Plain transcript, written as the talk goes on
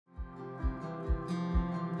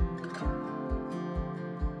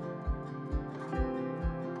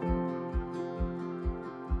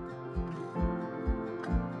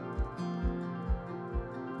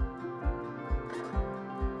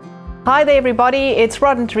Hi there everybody, it's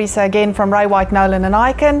Rod and Teresa again from Ray White, Nolan and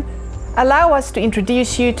Icon. Allow us to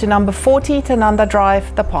introduce you to number 40 Tanunda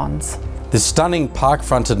Drive, The Ponds. This stunning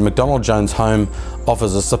park-fronted McDonald Jones home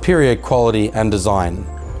offers a superior quality and design,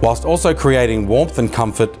 whilst also creating warmth and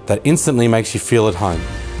comfort that instantly makes you feel at home.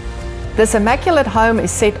 This immaculate home is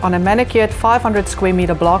set on a manicured 500 square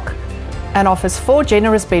metre block and offers 4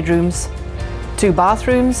 generous bedrooms, 2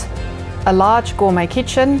 bathrooms, a large gourmet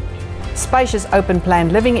kitchen, spacious open-plan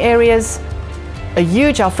living areas, a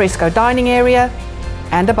huge alfresco dining area,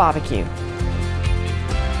 and a barbecue.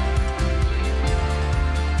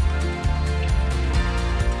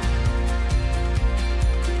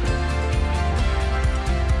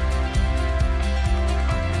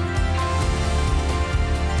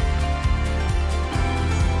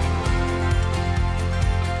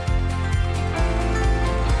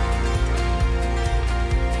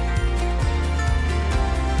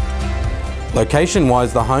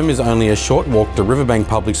 Location-wise, the home is only a short walk to Riverbank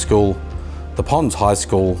Public School, the Ponds High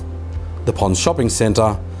School, the Ponds Shopping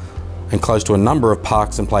Centre, and close to a number of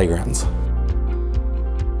parks and playgrounds.